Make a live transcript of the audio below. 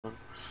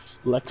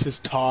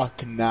Lexus,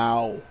 talk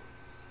now.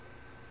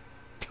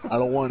 I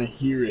don't want to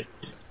hear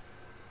it.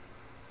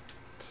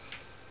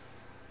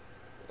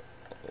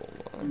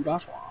 Hold on.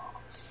 That's why.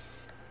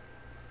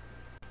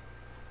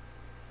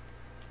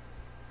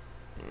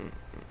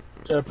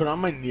 Should I put on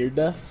my near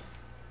death?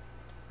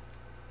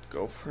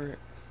 Go for it.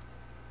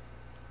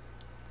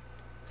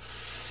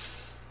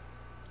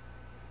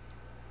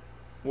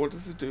 What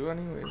does it do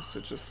anyways?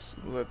 It just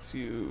lets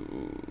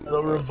you...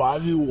 It'll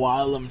revive you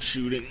while I'm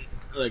shooting,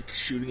 like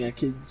shooting at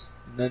kids.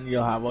 And then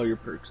you'll have all your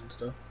perks and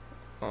stuff.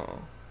 Oh.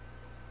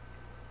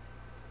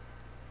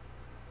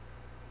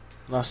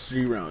 Last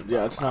 3 rounds.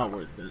 Yeah, it's not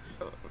worth it.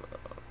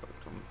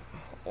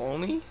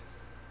 Only?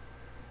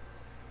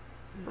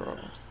 Bro.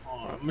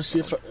 I'm gonna see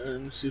if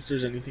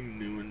there's anything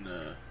new in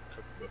the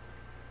cookbook.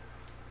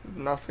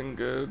 Nothing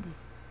good.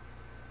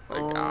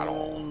 Like, at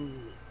all.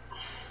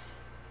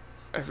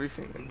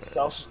 Everything in there.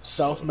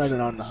 South Med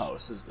and on the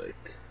house is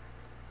like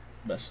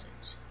best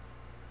things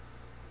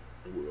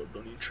in the world.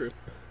 Don't you trip?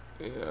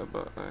 Yeah,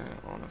 but I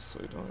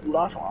honestly don't even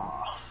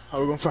Are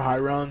we going for high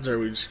rounds, or are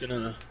we just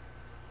gonna...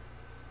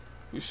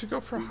 We should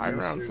go for high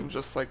rounds and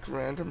just like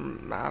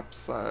random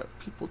maps that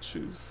people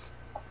choose.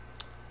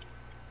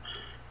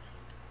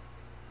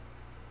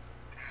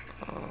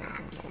 I'll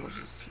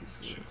just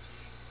use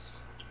this.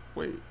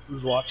 Wait.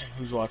 Who's watching?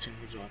 Did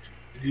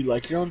you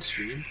like your own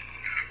stream?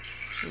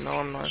 No,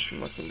 I'm not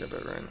even looking at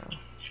it right now.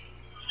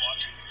 Who's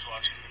watching?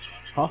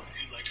 Huh? Did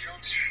you like your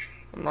own stream?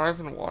 I'm not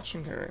even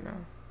watching it right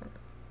now.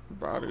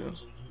 About to.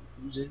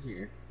 Who's in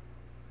here?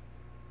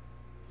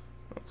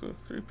 Up to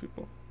 3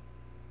 people.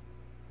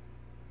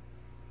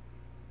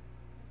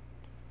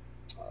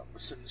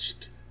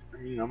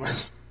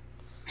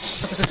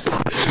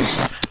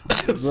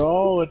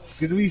 Bro, it's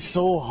gonna be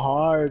so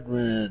hard,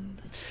 man.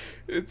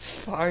 It's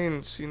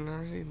fine. She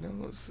already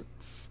knows.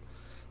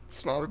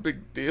 It's not a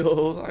big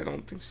deal. I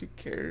don't think she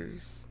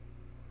cares.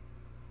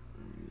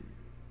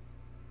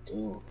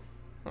 Oh.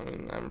 I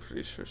mean, I'm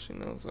pretty sure she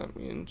knows that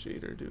me and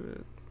Jader do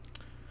it.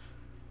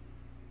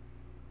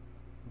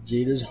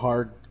 Jada's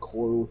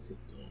hardcore with it,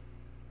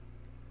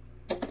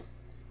 though.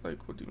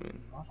 Like, what do you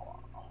mean?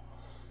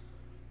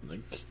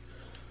 Like,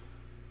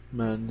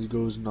 man, he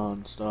goes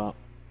non-stop.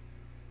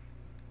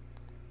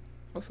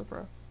 What's up,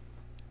 bro?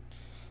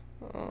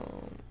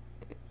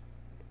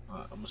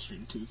 I'm a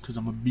stream too, because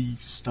I'm a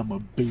beast. I'm a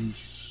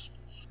beast.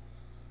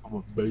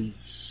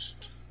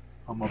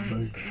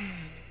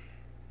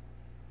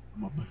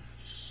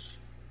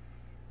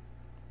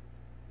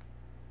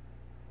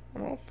 I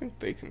don't think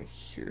they can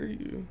hear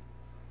you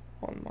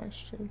on my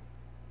stream.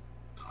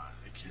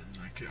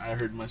 I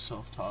heard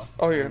myself talk.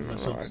 Oh yeah, no,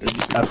 I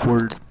did. F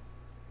word.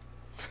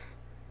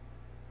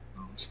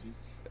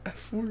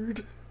 F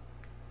word.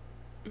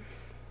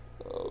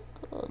 Oh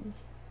god.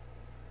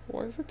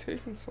 Why is it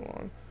taking so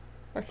long?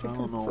 I think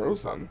I'm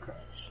frozen.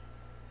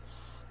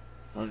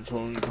 I'm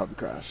totally probably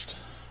crashed.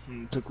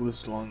 It took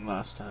this long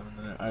last time,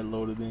 and then I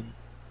loaded in.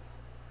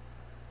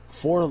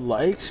 4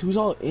 likes? Who's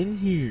all in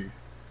here?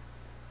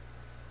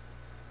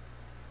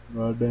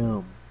 God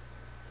damn.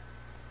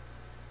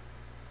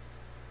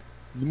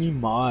 Give me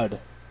mod.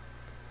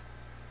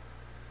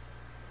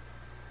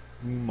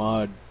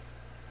 I'm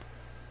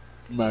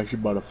actually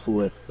about to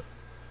flip.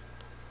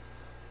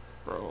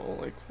 Bro,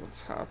 like,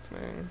 what's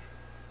happening?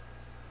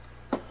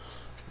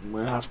 I'm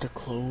gonna have to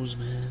close,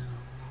 man.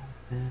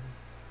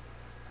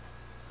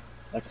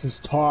 Let's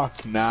just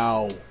talk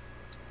now.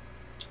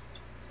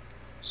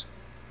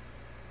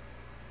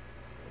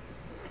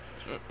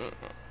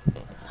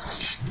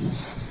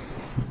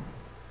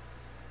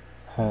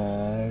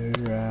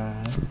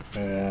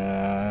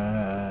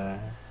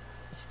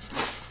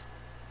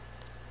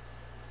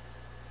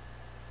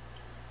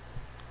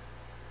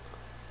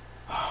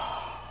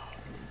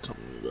 Tell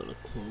me you're gonna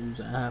close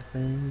the app,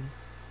 man.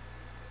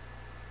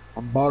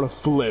 I'm about to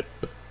flip.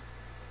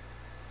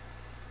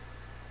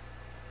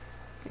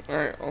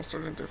 Alright, I'll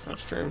start a different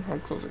stream. I'm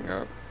closing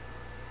out.